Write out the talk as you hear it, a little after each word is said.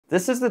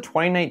This is the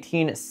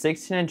 2019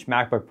 16-inch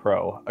MacBook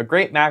Pro, a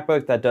great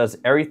MacBook that does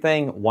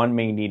everything one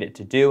may need it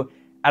to do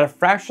at a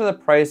fraction of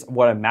the price of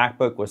what a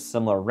MacBook with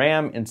similar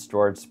RAM and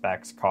storage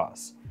specs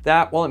costs.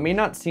 That, while it may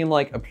not seem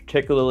like a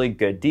particularly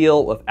good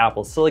deal with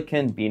Apple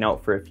Silicon being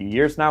out for a few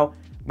years now,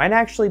 might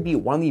actually be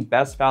one of the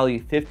best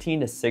value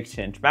 15 to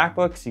 16-inch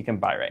MacBooks you can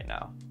buy right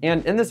now.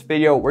 And in this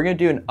video, we're going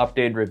to do an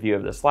updated review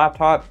of this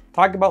laptop,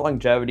 talk about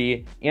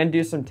longevity, and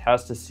do some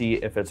tests to see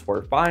if it's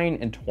worth buying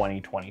in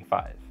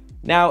 2025.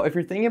 Now, if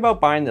you're thinking about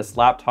buying this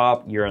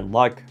laptop, you're in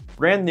luck.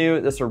 Brand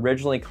new, this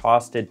originally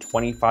costed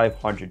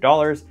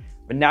 $2,500,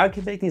 but now you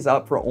can pick these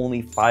up for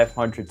only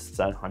 $500 to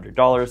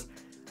 $700.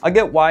 I'll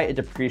get why it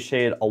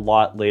depreciated a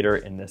lot later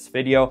in this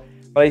video,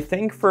 but I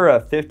think for a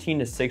 15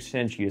 to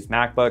 16-inch used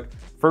MacBook,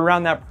 for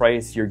around that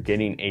price, you're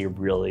getting a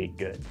really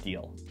good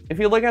deal. If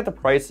you look at the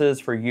prices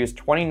for used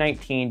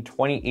 2019,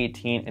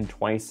 2018, and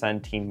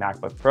 2017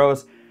 MacBook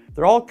Pros,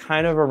 they're all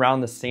kind of around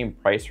the same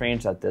price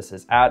range that this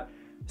is at.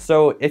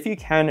 So if you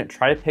can,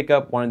 try to pick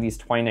up one of these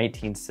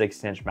 2019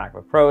 16-inch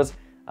MacBook Pros.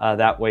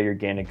 That way you're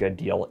getting a good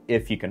deal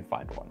if you can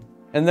find one.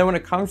 And then when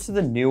it comes to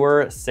the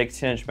newer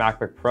 16-inch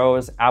MacBook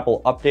Pros,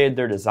 Apple updated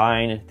their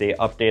design, they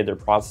updated their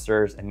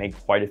processors, and made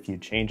quite a few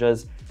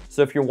changes.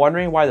 So if you're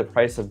wondering why the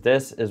price of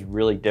this is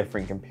really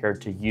different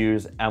compared to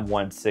used M1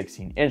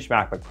 16-inch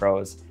MacBook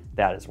Pros,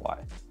 that is why.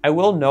 I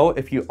will note,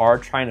 if you are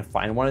trying to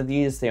find one of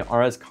these, they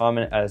aren't as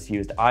common as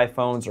used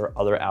iPhones or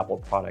other Apple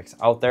products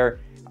out there.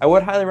 I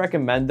would highly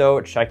recommend,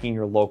 though, checking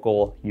your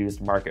local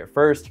used market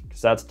first,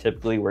 because that's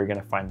typically where you're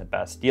going to find the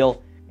best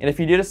deal. And if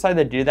you do decide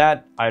to do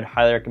that, I'd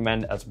highly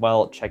recommend as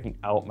well checking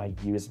out my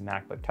used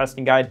MacBook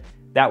testing guide.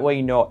 That way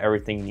you know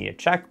everything you need to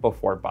check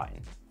before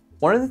buying.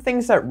 One of the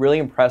things that really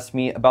impressed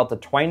me about the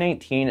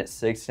 2019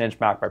 16-inch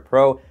MacBook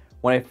Pro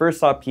when I first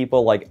saw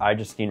people like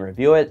iJustine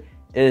review it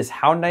is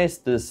how nice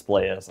the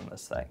display is on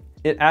this thing.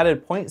 It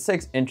added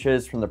 0.6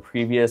 inches from the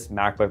previous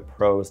MacBook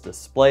Pro's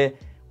display,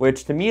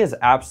 which to me is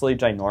absolutely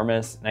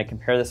ginormous, and I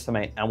compare this to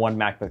my M1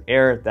 MacBook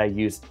Air that I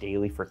use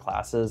daily for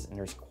classes, and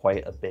there's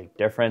quite a big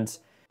difference.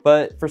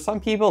 But for some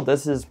people,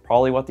 this is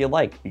probably what they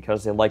like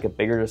because they like a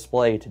bigger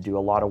display to do a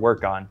lot of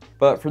work on.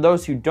 But for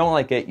those who don't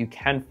like it, you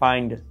can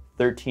find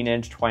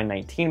 13-inch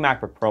 2019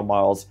 MacBook Pro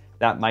models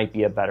that might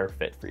be a better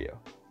fit for you.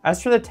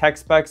 As for the tech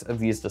specs of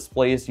these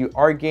displays, you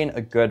are getting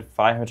a good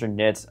 500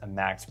 nits of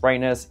max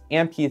brightness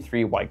and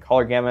P3 wide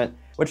color gamut,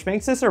 which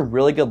makes this a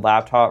really good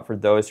laptop for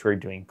those who are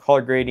doing color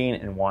grading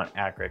and want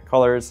accurate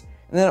colors.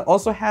 And then it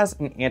also has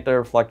an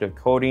anti-reflective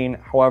coating,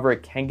 however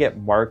it can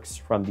get marks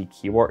from the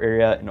keyboard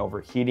area and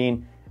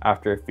overheating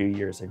after a few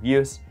years of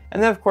use.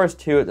 And then of course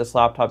too, this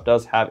laptop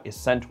does have a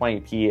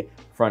 1080p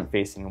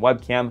front-facing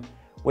webcam,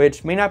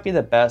 which may not be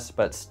the best,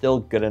 but still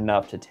good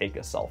enough to take a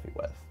selfie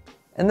with.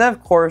 And then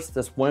of course,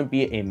 this wouldn't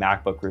be a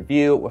MacBook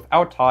review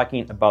without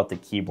talking about the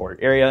keyboard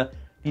area.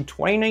 The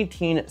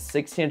 2019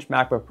 16-inch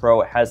MacBook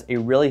Pro has a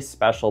really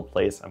special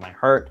place in my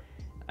heart.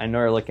 I know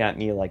you're looking at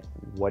me like,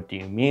 what do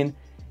you mean?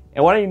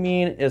 And what I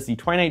mean is the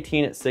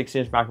 2019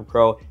 16-inch MacBook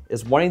Pro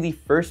is one of the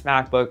first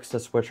MacBooks to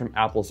switch from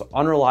Apple's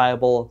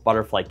unreliable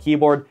butterfly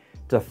keyboard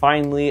to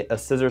finally a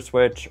scissor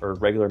switch or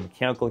regular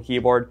mechanical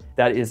keyboard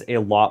that is a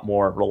lot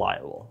more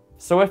reliable.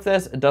 So with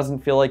this, it doesn't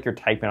feel like you're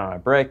typing on a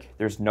brick,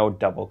 there's no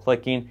double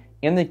clicking,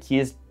 and the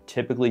keys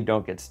typically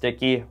don't get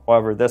sticky.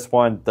 However, this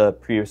one, the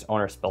previous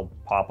owner spilled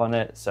pop on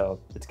it, so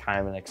it's kind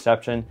of an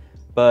exception,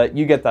 but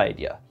you get the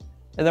idea.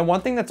 And then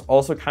one thing that's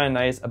also kind of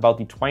nice about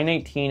the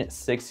 2019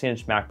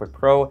 16-inch MacBook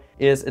Pro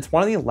is it's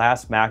one of the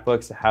last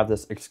MacBooks to have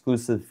this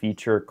exclusive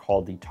feature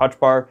called the Touch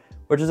Bar,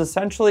 which is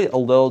essentially a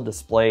little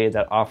display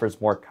that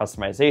offers more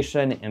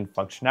customization and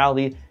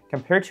functionality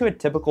compared to a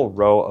typical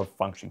row of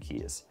function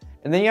keys.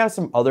 And then you have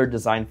some other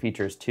design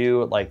features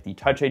too, like the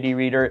Touch ID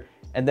reader,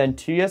 and then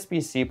 2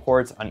 USB-C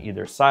ports on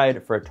either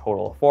side for a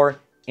total of 4,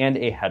 and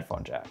a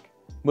headphone jack.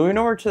 Moving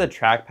over to the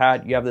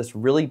trackpad, you have this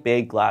really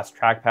big glass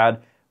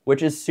trackpad,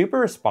 which is super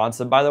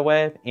responsive, by the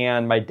way.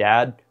 And my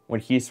dad,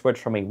 when he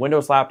switched from a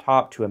Windows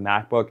laptop to a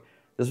MacBook,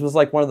 this was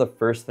like one of the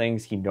first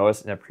things he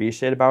noticed and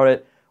appreciated about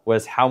it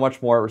was how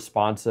much more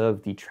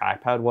responsive the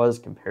trackpad was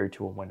compared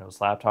to a Windows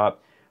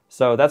laptop.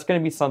 So that's going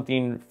to be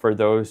something for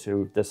those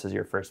who this is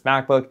your first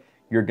MacBook,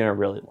 you're going to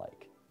really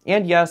like.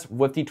 And yes,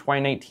 with the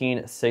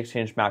 2019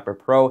 16-inch MacBook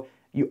Pro,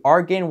 you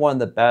are getting one of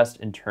the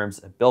best in terms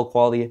of build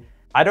quality.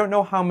 I don't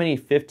know how many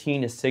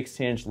 15 to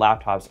 16-inch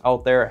laptops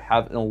out there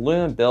have an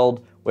aluminum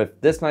build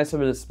with this nice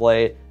of a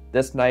display,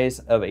 this nice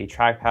of a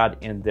trackpad,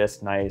 and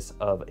this nice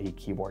of a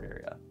keyboard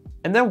area.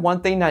 And then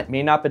one thing that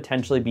may not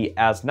potentially be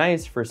as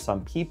nice for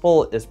some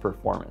people is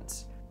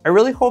performance. I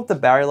really hope the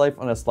battery life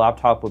on this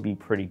laptop would be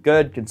pretty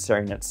good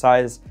considering its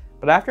size,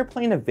 but after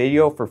playing a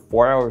video for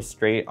 4 hours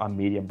straight on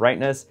medium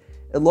brightness,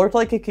 it looked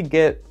like it could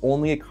get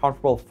only a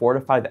comfortable 4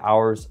 to 5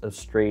 hours of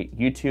straight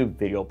YouTube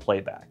video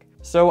playback.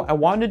 So I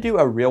wanted to do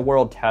a real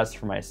world test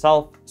for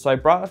myself, so I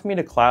brought it with me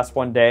to class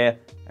one day.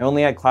 I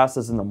only had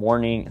classes in the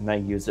morning and then I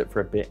used it for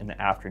a bit in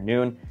the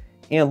afternoon.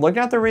 And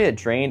looking at the rate it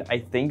drained, I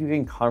think you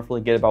can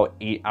comfortably get about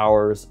 8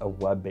 hours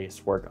of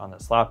web-based work on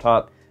this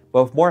laptop.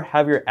 but with more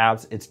heavier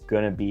apps, it's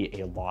going to be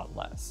a lot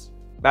less.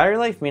 Battery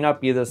life may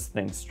not be this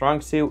thing's strong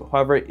suit,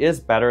 however, it is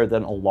better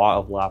than a lot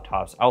of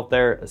laptops out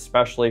there,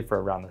 especially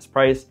for around this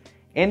price,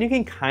 and you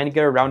can kind of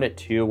get around it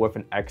too with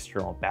an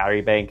external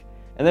battery bank.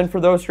 And then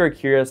for those who are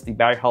curious, the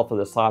battery health of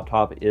this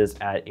laptop is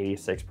at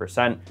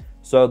 86%,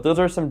 so those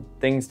are some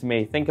things to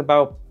maybe think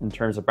about in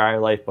terms of battery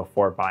life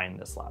before buying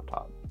this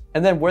laptop.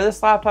 And then where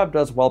this laptop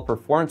does well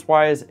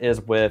performance-wise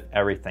is with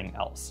everything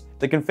else.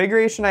 The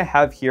configuration I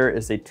have here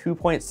is a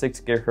 2.6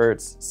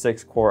 GHz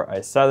 6-core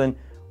i7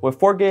 with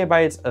 4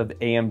 GB of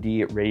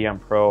AMD Radeon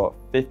Pro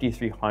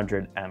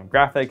 5300M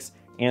graphics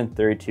and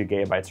 32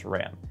 GB of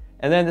RAM.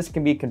 And then this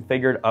can be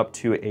configured up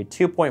to a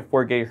 2.4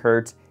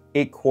 GHz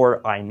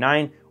 8-core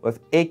i9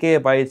 with 8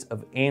 GB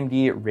of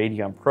AMD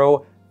Radeon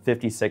Pro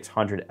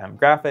 5600M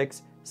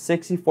graphics,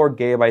 64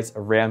 GB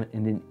of RAM,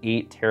 and an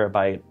 8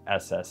 TB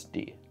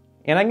SSD.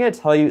 And I'm going to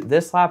tell you,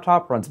 this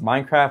laptop runs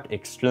Minecraft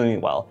extremely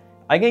well.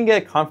 I can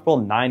get a comfortable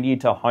 90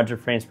 to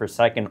 100 frames per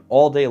second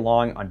all day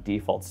long on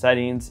default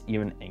settings,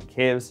 even in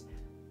caves.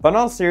 But in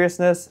all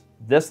seriousness,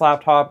 this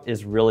laptop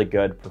is really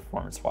good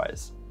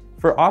performance-wise.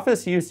 For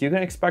office use, you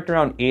can expect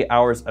around 8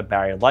 hours of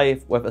battery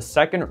life with a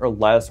second or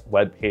less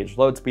web page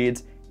load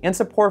speeds and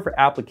support for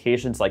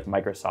applications like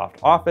Microsoft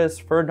Office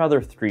for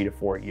another 3 to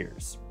 4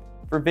 years.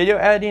 For video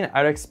editing,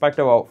 I'd expect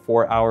about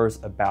 4 hours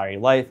of battery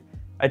life.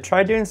 I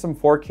tried doing some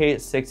 4K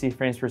 60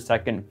 frames per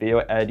second video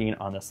editing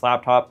on this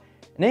laptop,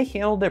 and it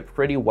handled it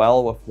pretty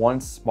well with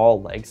one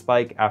small lag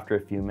spike after a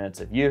few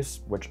minutes of use,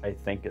 which I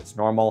think is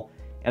normal.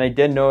 And I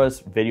did notice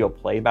video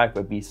playback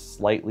would be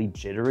slightly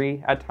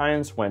jittery at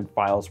times when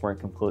files weren't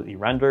completely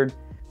rendered.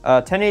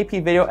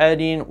 1080p video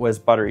editing was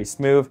buttery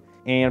smooth,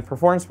 and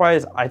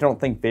performance-wise, I don't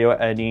think video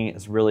editing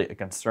is really a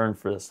concern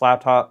for this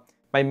laptop.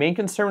 My main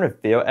concern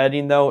with video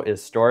editing though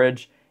is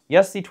storage.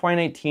 Yes, the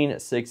 2019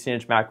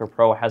 16-inch MacBook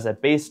Pro has a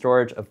base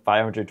storage of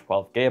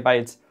 512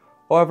 GB.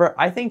 However,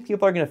 I think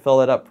people are going to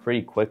fill it up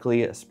pretty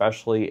quickly,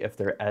 especially if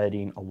they're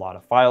editing a lot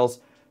of files.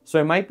 So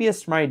it might be a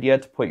smart idea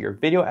to put your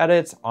video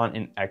edits on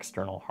an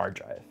external hard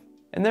drive.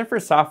 And then for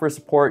software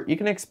support, you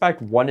can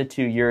expect 1 to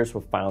 2 years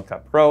with Final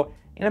Cut Pro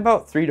and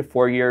about 3 to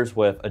 4 years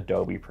with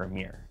Adobe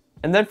Premiere.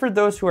 And then for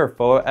those who are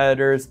photo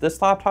editors,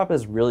 this laptop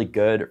is really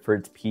good for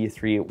its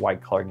P3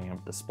 wide color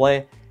gamut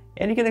display,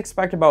 and you can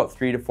expect about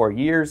 3 to 4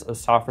 years of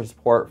software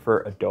support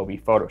for Adobe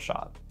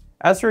Photoshop.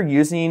 As for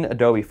using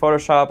Adobe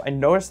Photoshop, I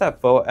noticed that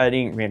photo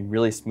editing ran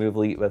really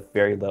smoothly with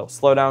very little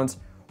slowdowns.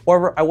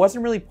 However, I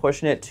wasn't really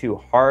pushing it too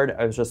hard.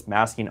 I was just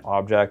masking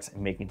objects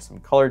and making some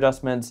color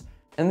adjustments.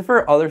 And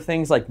for other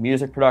things like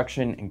music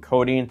production and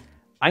coding,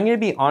 I'm going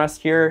to be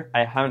honest here,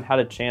 I haven't had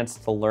a chance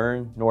to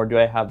learn, nor do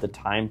I have the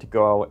time to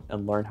go out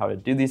and learn how to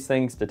do these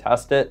things to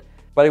test it.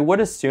 But I would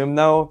assume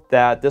though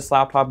that this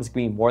laptop is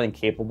going to be more than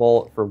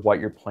capable for what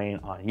you're planning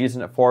on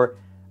using it for.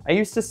 I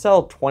used to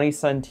sell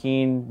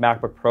 2017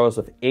 MacBook Pros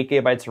with 8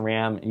 GB of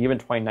RAM and even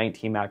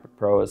 2019 MacBook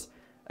Pros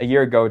a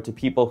year ago to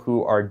people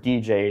who are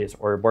DJs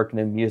or work in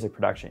the music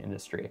production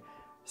industry.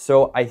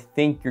 So I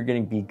think you're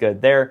going to be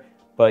good there,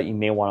 but you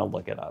may want to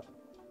look it up.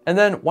 And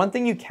then one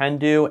thing you can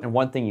do and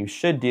one thing you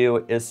should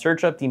do is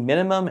search up the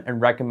minimum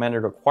and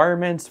recommended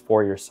requirements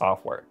for your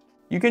software.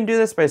 You can do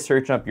this by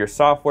searching up your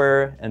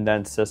software and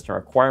then system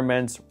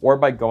requirements, or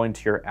by going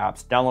to your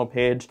app's download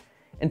page.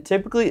 And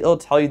typically it'll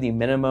tell you the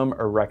minimum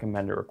or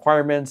recommended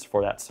requirements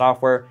for that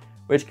software,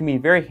 which can be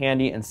very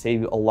handy and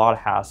save you a lot of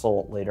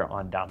hassle later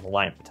on down the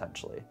line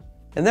potentially.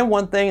 And then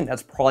one thing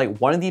that's probably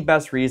one of the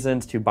best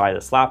reasons to buy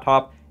this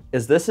laptop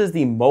is this is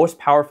the most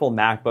powerful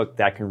MacBook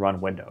that can run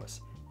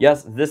Windows.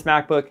 Yes, this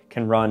MacBook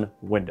can run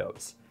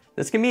Windows.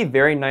 This can be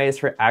very nice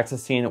for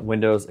accessing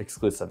Windows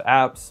exclusive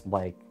apps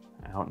like,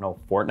 I don't know,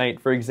 Fortnite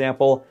for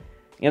example.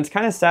 And it's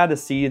kind of sad to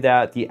see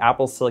that the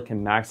Apple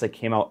Silicon Macs that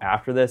came out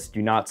after this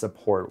do not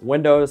support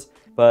Windows,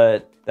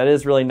 but that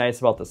is really nice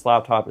about this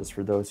laptop is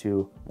for those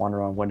who want to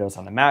run Windows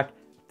on the Mac,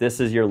 this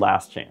is your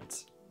last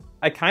chance.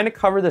 I kind of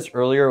covered this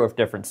earlier with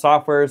different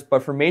softwares,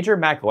 but for major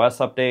macOS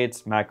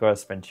updates,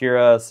 macOS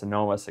Ventura,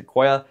 Sonoma,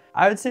 Sequoia,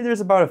 I would say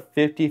there's about a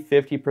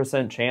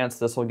 50% chance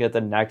this will get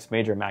the next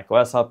major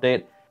macOS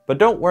update. But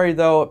don't worry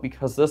though,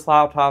 because this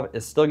laptop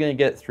is still going to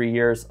get 3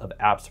 years of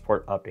app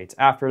support updates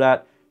after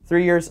that,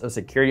 3 years of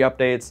security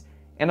updates,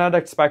 and I'd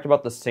expect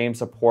about the same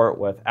support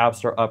with App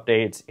Store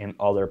updates and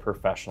other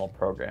professional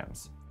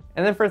programs.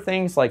 And then for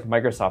things like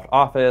Microsoft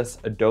Office,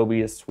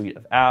 Adobe's suite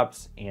of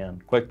apps,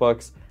 and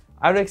QuickBooks,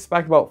 I would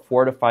expect about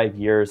 4 to 5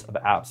 years of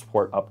app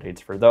support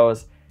updates for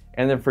those.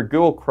 And then for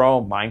Google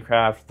Chrome,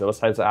 Minecraft, those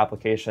types of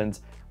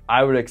applications,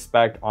 I would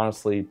expect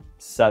honestly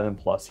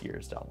 7+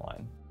 years down the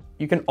line.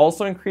 You can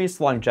also increase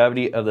the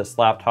longevity of this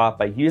laptop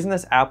by using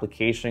this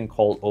application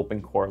called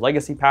OpenCore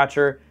Legacy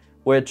Patcher,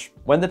 which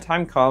when the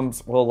time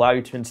comes will allow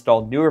you to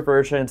install newer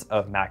versions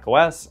of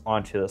macOS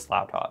onto this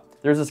laptop.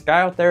 There's this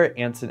guy out there,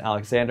 Anson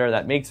Alexander,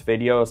 that makes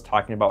videos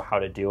talking about how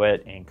to do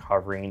it and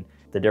covering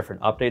the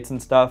different updates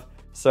and stuff.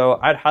 So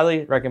I'd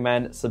highly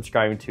recommend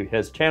subscribing to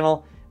his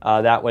channel.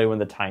 That way when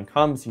the time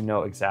comes, you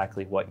know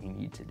exactly what you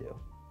need to do.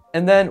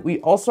 And then we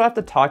also have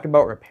to talk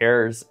about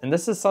repairs, and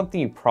this is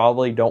something you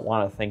probably don't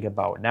want to think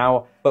about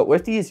now, but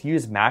with these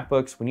used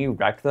MacBooks, when you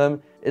wreck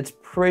them, it's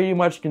pretty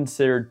much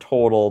considered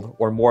totaled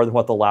or more than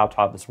what the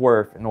laptop is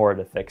worth in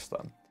order to fix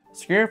them.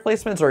 Screen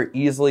replacements are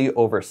easily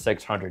over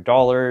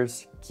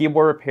 $600.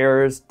 Keyboard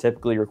repairs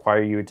typically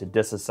require you to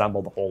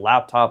disassemble the whole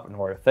laptop in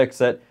order to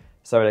fix it,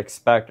 so I'd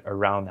expect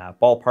around that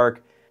ballpark.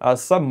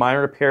 Some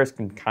minor repairs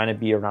can kind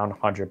of be around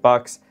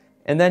 $100.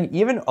 And then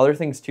even other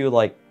things too,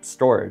 like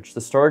storage. The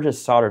storage is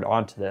soldered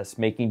onto this,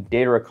 making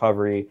data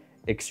recovery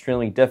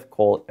extremely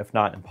difficult, if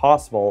not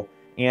impossible.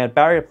 And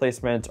battery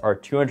replacements are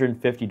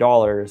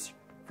 $250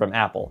 from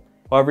Apple.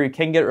 However, you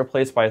can get it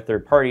replaced by a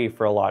third party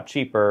for a lot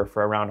cheaper,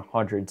 for around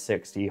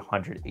 $160,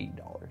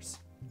 $180.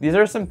 These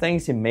are some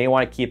things you may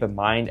want to keep in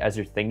mind as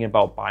you're thinking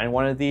about buying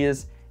one of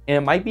these. And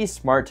it might be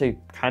smart to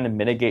kind of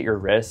mitigate your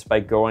risk by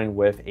going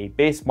with a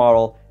base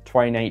model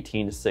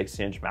 2019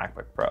 16-inch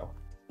MacBook Pro.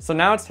 So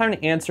now it's time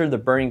to answer the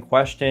burning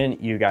question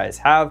you guys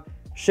have.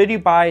 Should you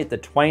buy the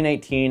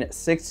 2019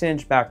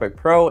 16-inch MacBook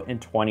Pro in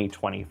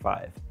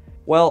 2025?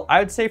 Well, I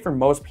would say for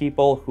most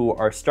people who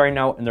are starting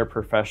out in their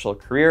professional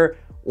career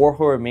or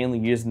who are mainly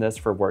using this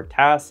for work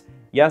tasks,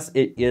 yes,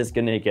 it is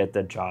going to get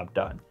the job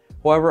done.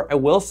 However, I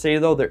will say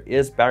though, there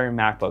is better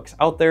MacBooks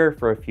out there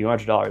for a few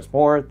 $100s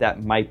more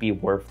that might be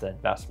worth the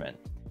investment.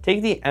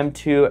 Take the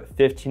M2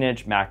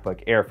 15-inch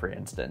MacBook Air for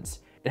instance.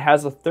 It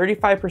has a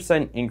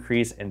 35%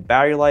 increase in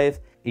battery life,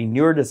 a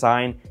newer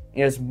design,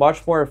 and is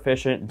much more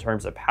efficient in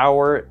terms of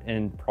power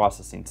and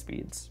processing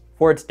speeds.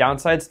 For its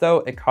downsides though,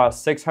 it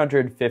costs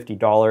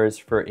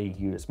 $650 for a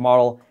used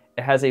model.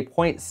 It has a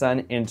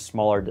 0.7-inch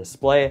smaller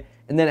display,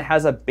 and then it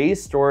has a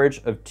base storage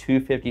of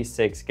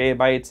 256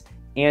 gigabytes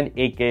and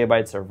 8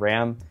 gigabytes of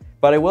RAM.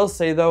 But I will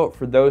say though,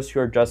 for those who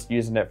are just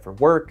using it for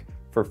work,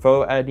 for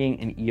photo editing,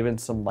 and even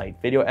some light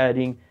video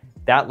editing,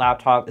 that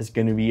laptop is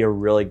going to be a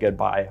really good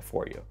buy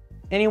for you.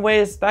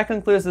 Anyways, that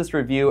concludes this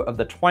review of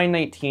the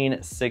 2019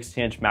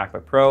 16-inch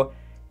MacBook Pro.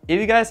 If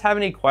you guys have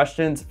any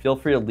questions, feel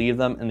free to leave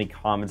them in the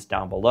comments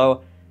down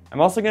below. I'm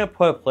also going to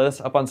put a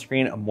playlist up on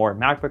screen of more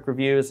MacBook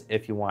reviews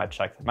if you want to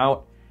check them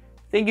out.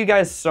 Thank you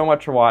guys so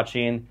much for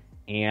watching,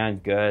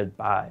 and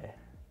goodbye.